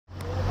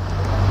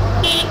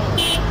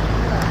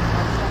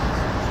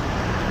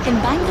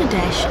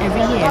Bangladesh,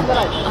 every year,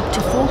 up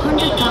to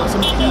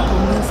 400,000 people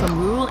move from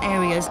rural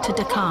areas to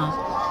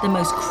Dhaka, the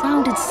most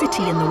crowded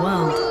city in the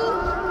world.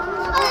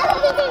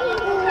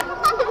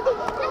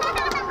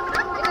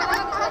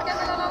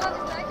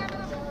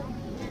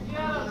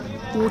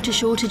 Water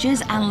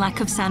shortages and lack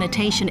of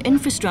sanitation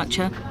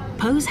infrastructure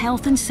pose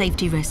health and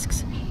safety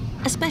risks,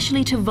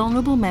 especially to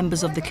vulnerable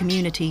members of the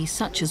community,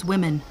 such as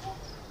women.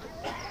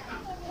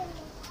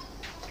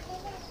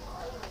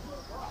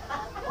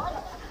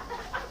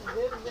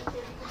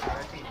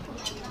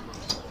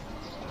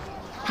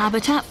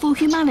 Habitat for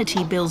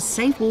Humanity builds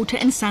safe water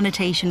and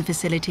sanitation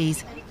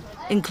facilities,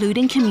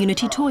 including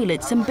community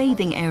toilets and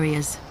bathing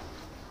areas.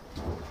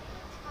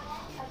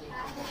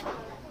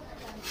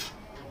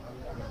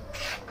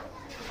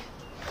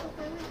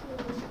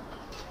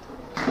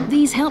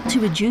 These help to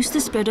reduce the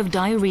spread of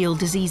diarrheal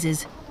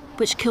diseases,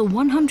 which kill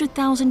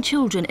 100,000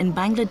 children in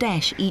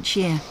Bangladesh each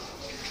year.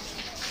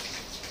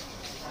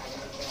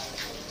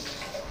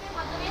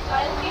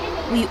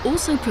 We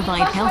also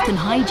provide health and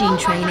hygiene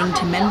training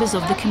to members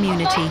of the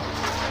community,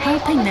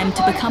 helping them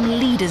to become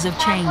leaders of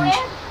change.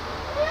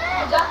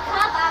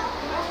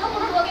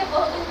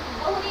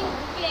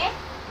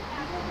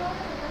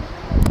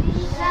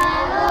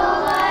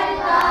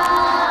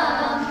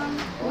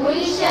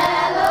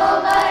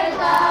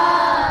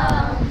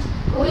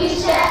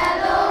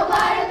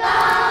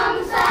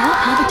 Help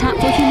Habitat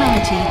for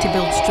Humanity to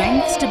build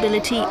strength,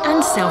 stability,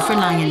 and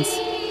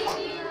self-reliance.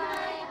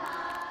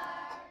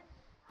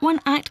 One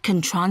act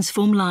can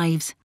transform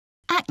lives.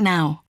 Act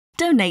now.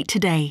 Donate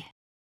today.